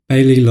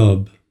Bailey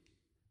Lob,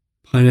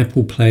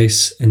 Pineapple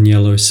Place in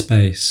Yellow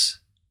Space,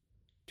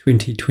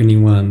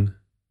 2021.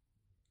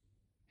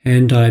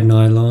 Hand-dyed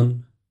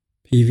nylon,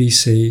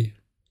 PVC,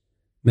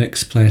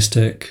 mixed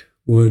plastic,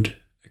 wood,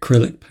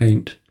 acrylic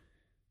paint,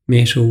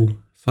 metal,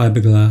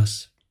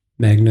 fiberglass,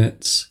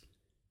 magnets,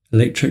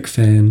 electric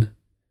fan,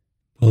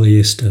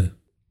 polyester.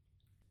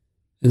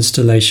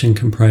 Installation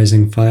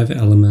comprising 5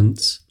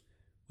 elements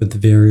with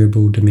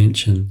variable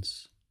dimensions.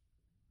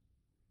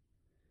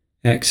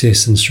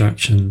 Access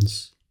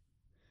instructions.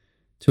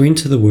 To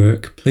enter the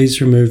work,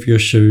 please remove your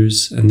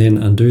shoes and then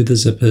undo the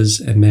zippers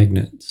and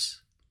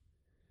magnets.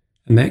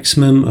 A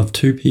maximum of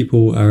 2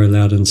 people are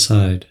allowed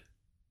inside.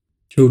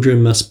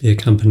 Children must be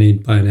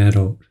accompanied by an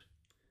adult.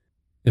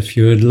 If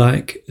you would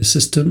like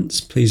assistance,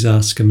 please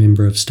ask a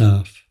member of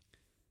staff.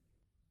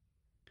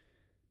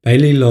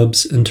 Bailey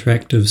Lob's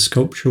interactive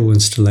sculptural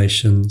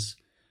installations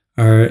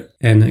are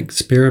an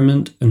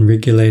experiment in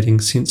regulating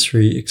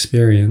sensory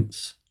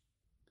experience.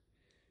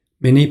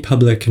 Many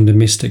public and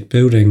domestic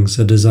buildings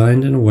are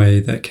designed in a way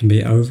that can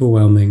be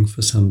overwhelming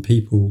for some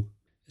people,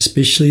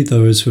 especially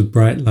those with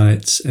bright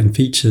lights and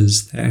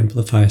features that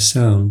amplify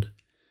sound,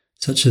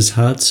 such as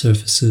hard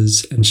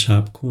surfaces and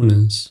sharp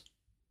corners.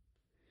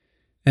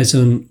 As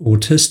an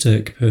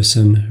autistic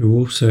person who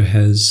also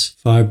has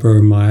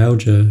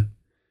fibromyalgia,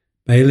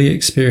 Bailey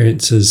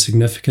experiences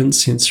significant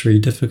sensory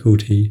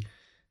difficulty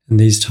in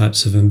these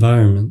types of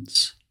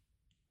environments.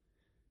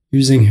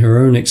 Using her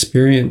own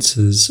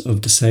experiences of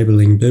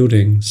disabling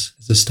buildings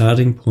as a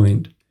starting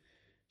point,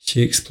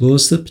 she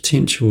explores the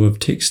potential of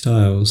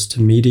textiles to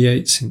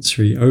mediate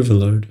sensory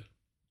overload.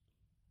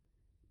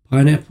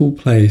 Pineapple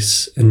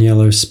Place in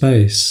Yellow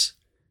Space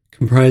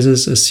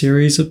comprises a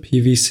series of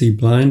PVC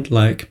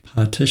blind-like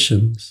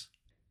partitions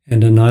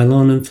and a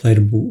nylon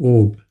inflatable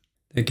orb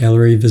that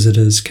gallery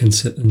visitors can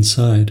sit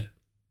inside.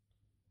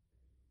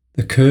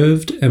 The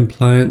curved and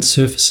pliant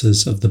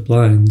surfaces of the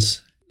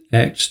blinds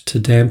act to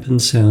dampen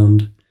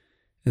sound,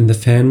 and the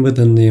fan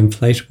within the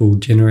inflatable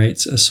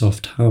generates a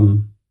soft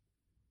hum.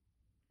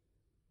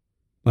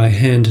 By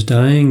hand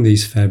dyeing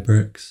these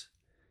fabrics,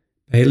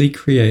 Bailey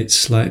creates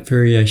slight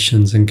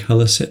variations in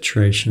color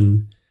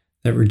saturation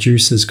that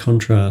reduces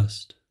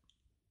contrast.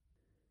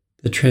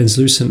 The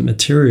translucent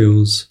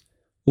materials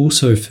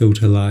also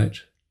filter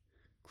light,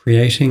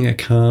 creating a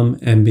calm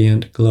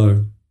ambient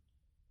glow.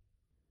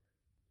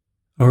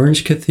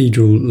 Orange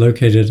Cathedral,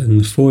 located in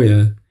the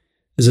foyer,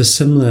 is a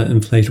similar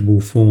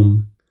inflatable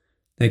form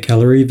that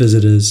gallery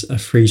visitors are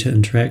free to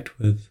interact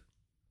with.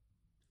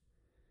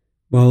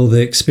 While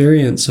the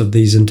experience of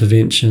these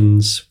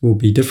interventions will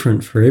be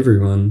different for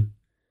everyone,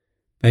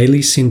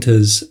 Bailey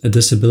centers a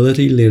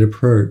disability-led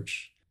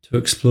approach to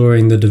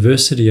exploring the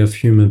diversity of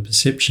human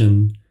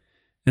perception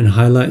and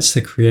highlights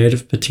the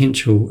creative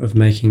potential of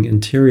making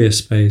interior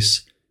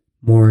space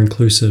more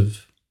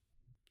inclusive.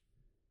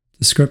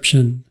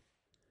 Description: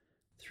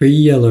 3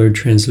 yellow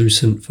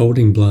translucent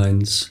folding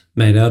blinds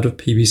made out of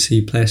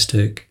PVC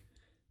plastic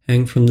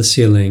hang from the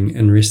ceiling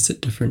and rest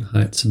at different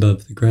heights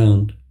above the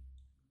ground.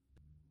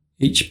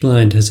 Each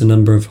blind has a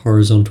number of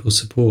horizontal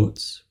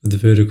supports with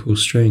vertical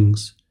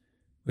strings,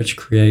 which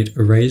create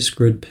a raised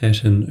grid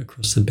pattern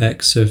across the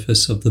back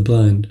surface of the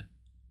blind.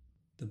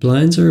 The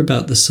blinds are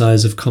about the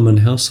size of common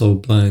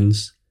household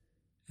blinds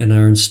and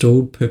are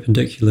installed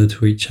perpendicular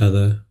to each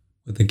other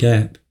with a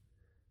gap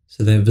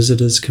so that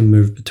visitors can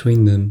move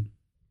between them.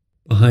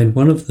 Behind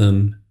one of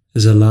them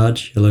is a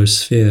large yellow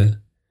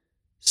sphere,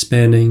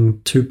 spanning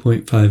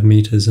 2.5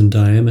 meters in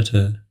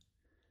diameter,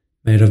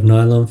 made of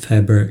nylon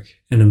fabric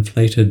and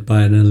inflated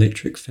by an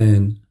electric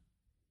fan.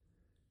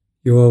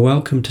 You are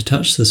welcome to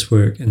touch this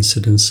work and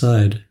sit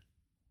inside.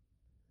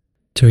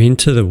 To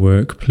enter the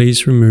work,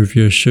 please remove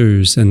your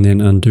shoes and then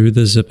undo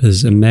the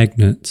zippers and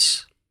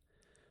magnets.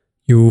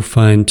 You will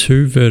find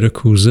 2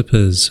 vertical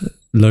zippers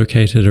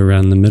located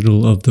around the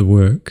middle of the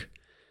work,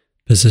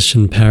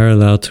 positioned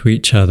parallel to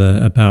each other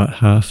about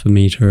half a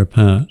meter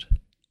apart.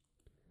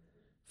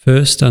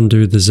 First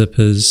undo the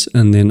zippers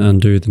and then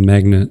undo the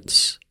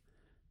magnets.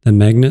 The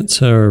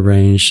magnets are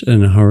arranged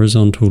in a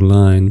horizontal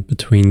line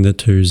between the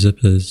 2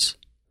 zippers.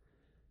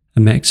 A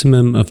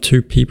maximum of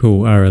 2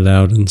 people are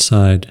allowed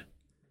inside.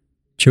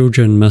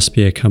 Children must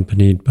be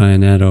accompanied by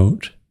an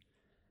adult.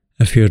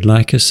 If you would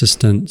like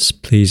assistance,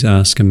 please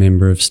ask a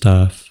member of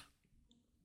staff.